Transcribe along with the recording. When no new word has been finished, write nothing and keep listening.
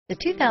The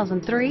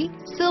 2003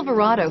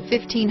 Silverado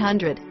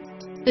 1500.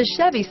 The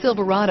Chevy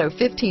Silverado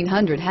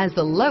 1500 has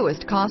the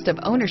lowest cost of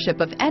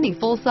ownership of any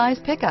full-size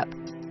pickup.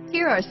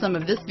 Here are some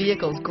of this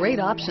vehicle's great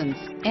options: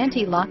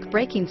 anti-lock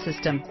braking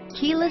system,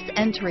 keyless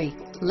entry,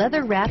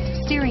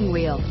 leather-wrapped steering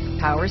wheel,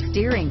 power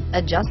steering,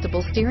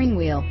 adjustable steering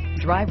wheel,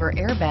 driver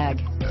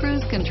airbag,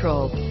 cruise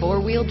control,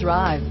 four-wheel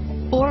drive,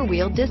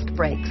 four-wheel disc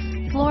brakes,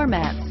 floor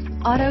mats,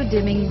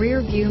 auto-dimming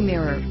rear view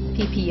mirror,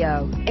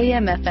 PPO,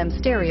 AM/FM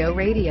stereo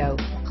radio,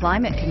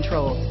 climate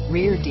control,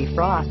 rear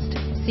defrost,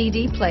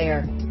 CD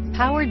player,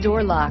 power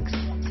door locks,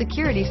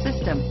 security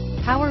system,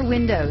 power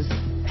windows,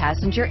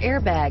 passenger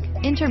airbag,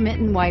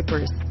 intermittent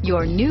wipers.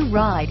 Your new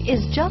ride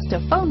is just a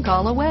phone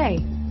call away.